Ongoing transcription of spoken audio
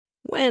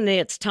When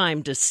it's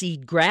time to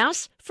seed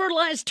grass,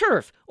 fertilize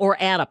turf, or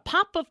add a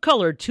pop of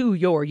color to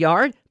your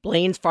yard,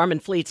 Blaine's Farm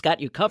and Fleet's got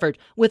you covered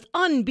with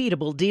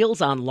unbeatable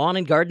deals on lawn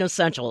and garden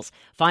essentials.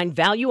 Find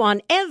value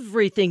on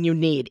everything you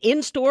need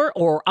in-store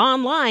or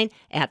online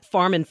at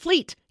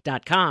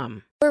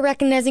farmandfleet.com. We're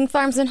recognizing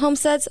farms and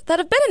homesteads that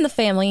have been in the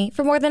family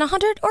for more than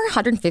 100 or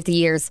 150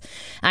 years.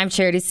 I'm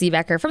Charity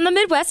Seebecker from the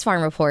Midwest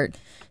Farm Report.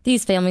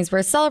 These families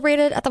were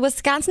celebrated at the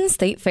Wisconsin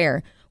State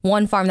Fair.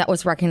 One farm that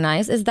was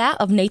recognized is that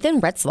of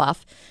Nathan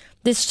Retzloff.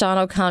 This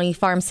Shawano County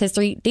farm's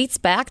history dates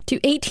back to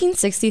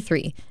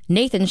 1863.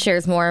 Nathan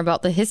shares more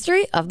about the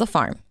history of the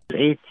farm.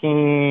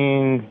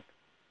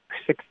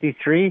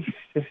 1863.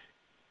 I see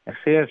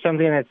there's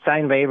something that's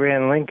signed by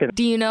Abraham Lincoln.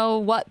 Do you know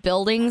what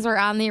buildings were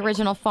on the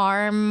original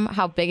farm,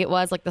 how big it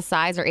was, like the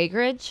size or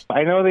acreage?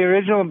 I know the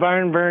original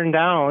barn burned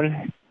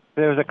down.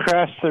 There was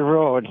across the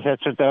road.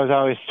 That's what I was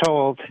always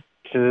told.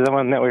 So the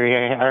one that we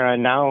are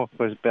on now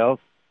was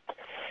built.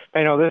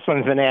 I know this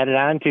one's been added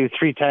on to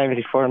 3 times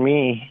before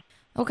me.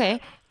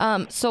 Okay.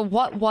 So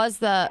what was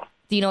do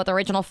you know what the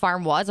original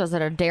farm was? Was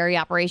it a dairy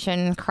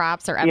operation,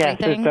 crops, or everything?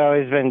 Yes, it's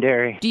always been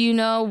dairy. Do you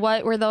know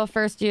what were the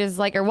first years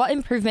like, or what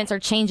improvements or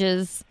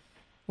changes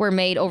were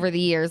made over the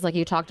years, like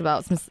you talked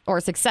about,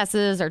 or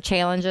successes or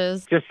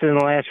challenges? Just in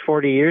the last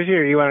 40 years,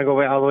 or you want to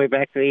go all the way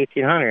back to the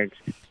 1800s?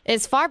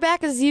 As far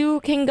back as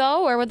you can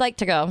go or would like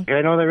to go?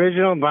 I know the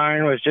original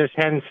barn was just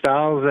hen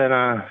stalls and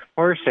a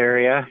horse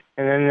area,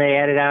 and then they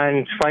added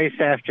on twice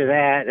after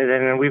that, and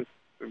then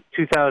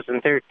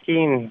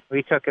 2013,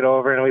 we took it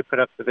over and we put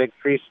up the big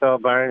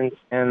freestall barns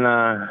and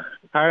the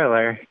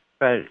parlor.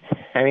 But,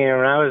 I mean,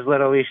 when I was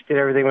little, we did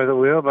everything with a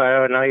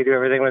wheelbarrow, and now you do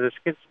everything with a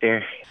skid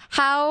steer.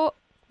 How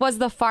was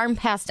the farm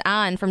passed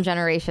on from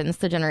generations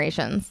to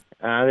generations?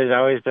 There's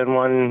always been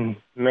one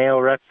male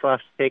Retzloff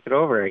to take it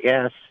over, I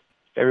guess.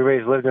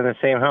 Everybody's lived in the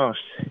same house.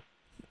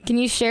 Can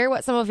you share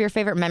what some of your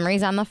favorite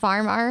memories on the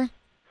farm are?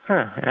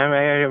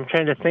 I'm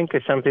trying to think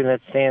of something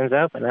that stands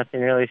out, but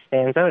nothing really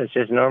stands out. It's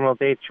just normal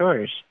day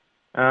chores.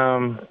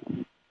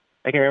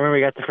 I can remember we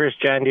got the first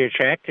John Deere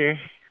tractor.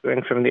 We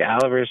went from the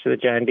Olivers to the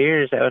John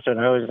Deeres. That was when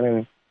I was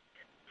a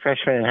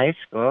freshman in high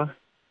school.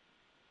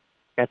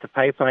 Got the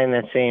pipeline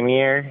that same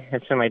year.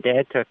 That's when my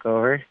dad took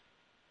over.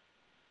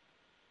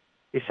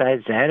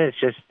 Besides that, it's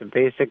just the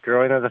basic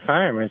growing of the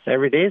farm.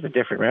 Every day is a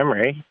different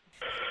memory.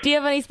 Do you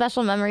have any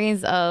special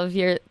memories of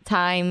your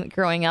time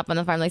growing up on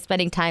the farm, like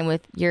spending time with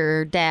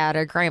your dad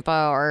or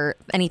grandpa or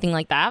anything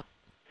like that?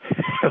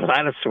 A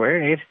lot of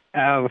swearing. It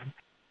was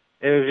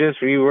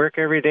just we work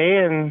every day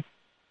and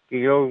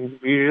you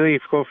usually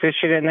go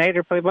fishing at night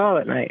or play ball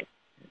at night.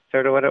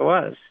 Sort of what it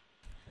was.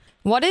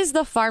 What is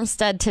the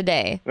farmstead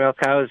today? Milk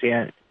cows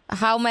yet.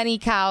 How many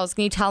cows?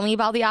 Can you tell me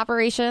about the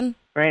operation?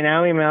 Right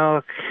now we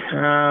milk,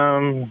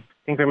 I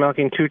think we're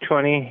milking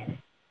 220.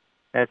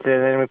 That's it.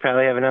 Then we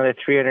probably have another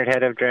 300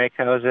 head of dry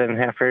cows and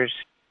heifers.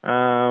 We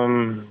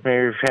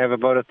have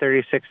about a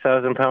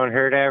 36,000-pound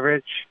herd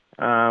average.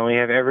 We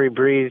have every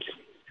breed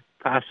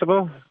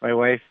possible. My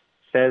wife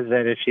says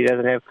that if she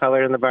doesn't have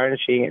color in the barn,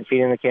 she ain't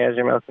feeding the calves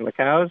or milking the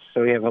cows.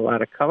 So we have a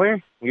lot of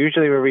color.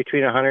 Usually we're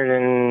between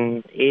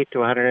 108 to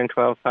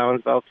 112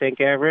 pounds bulk tank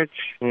average.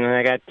 And then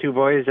I got 2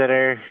 boys that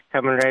are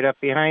coming right up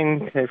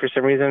behind. And for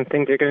some reason, I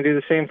think they're going to do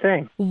the same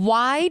thing.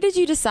 Why did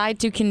you decide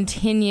to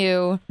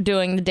continue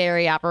doing the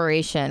dairy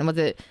operation? Was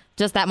it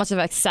just that much of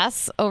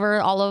excess over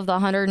all of the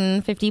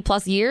 150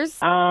 plus years?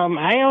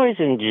 I always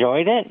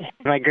enjoyed it.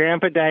 My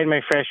grandpa died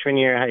my freshman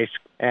year of high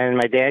school, and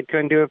my dad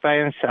couldn't do it by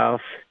himself.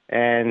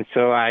 And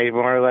so I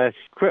more or less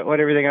quit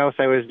everything else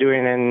I was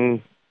doing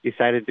and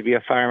decided to be a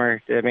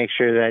farmer to make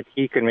sure that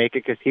he could make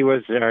it because he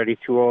was already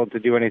too old to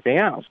do anything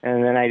else.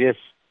 And then I just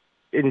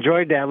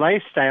enjoyed that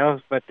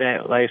lifestyle, but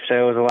that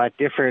lifestyle was a lot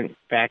different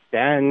back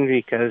then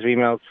because we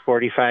milked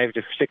 45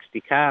 to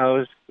 60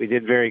 cows. We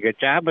did a very good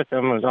job with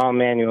them. It was all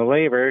manual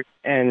labor.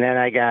 And then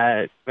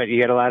but you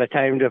get a lot of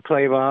time to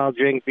play ball,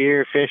 drink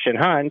beer, fish, and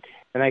hunt.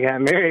 And I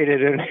got married,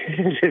 and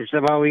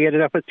somehow we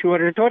ended up with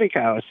 220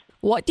 cows.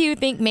 What do you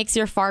think makes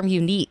your farm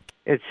unique?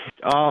 It's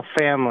all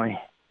family.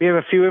 We have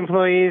a few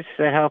employees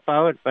that help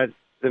out, but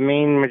the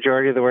main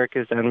majority of the work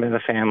is done by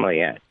the family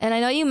yet. And I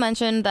know you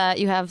mentioned that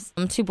you have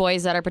 2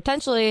 boys that are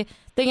potentially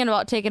thinking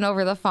about taking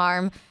over the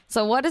farm.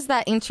 So what does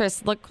that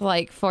interest look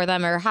like for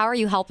them, or how are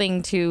you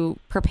helping to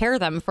prepare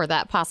them for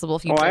that possible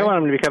future? Well, I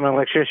want them to become an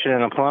electrician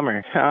and a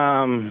plumber.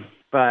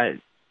 But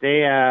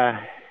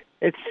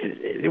it's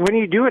when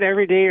you do it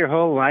every day your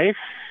whole life,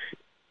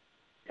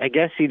 I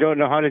guess you don't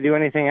know how to do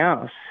anything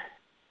else.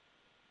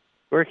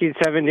 Working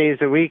 7 days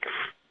a week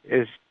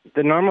is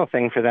the normal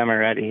thing for them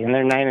already, and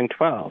they're 9 and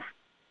 12.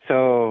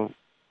 So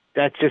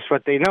that's just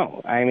what they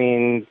know. I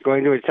mean,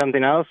 going to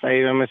something else,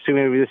 I'm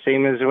assuming it would be the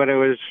same as what it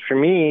was for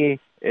me,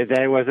 that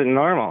it wasn't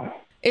normal.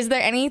 Is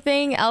there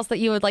anything else that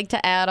you would like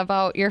to add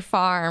about your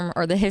farm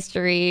or the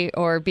history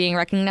or being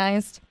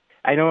recognized?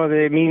 I know that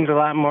it means a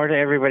lot more to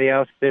everybody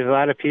else. There's a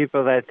lot of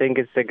people that think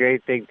it's a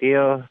great big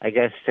deal. I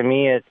guess to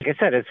me, like I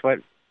said, it's what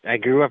I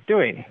grew up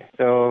doing.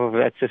 So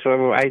that's just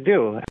what I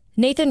do.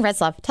 Nathan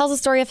Retzlaff tells the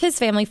story of his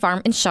family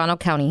farm in Shawano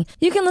County.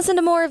 You can listen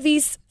to more of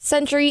these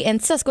century and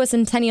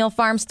sesquicentennial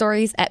farm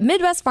stories at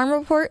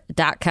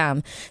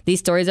MidwestFarmReport.com. These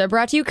stories are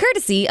brought to you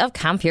courtesy of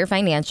Compeer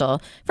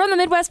Financial. From the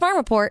Midwest Farm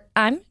Report,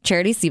 I'm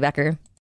Charity Seebecker.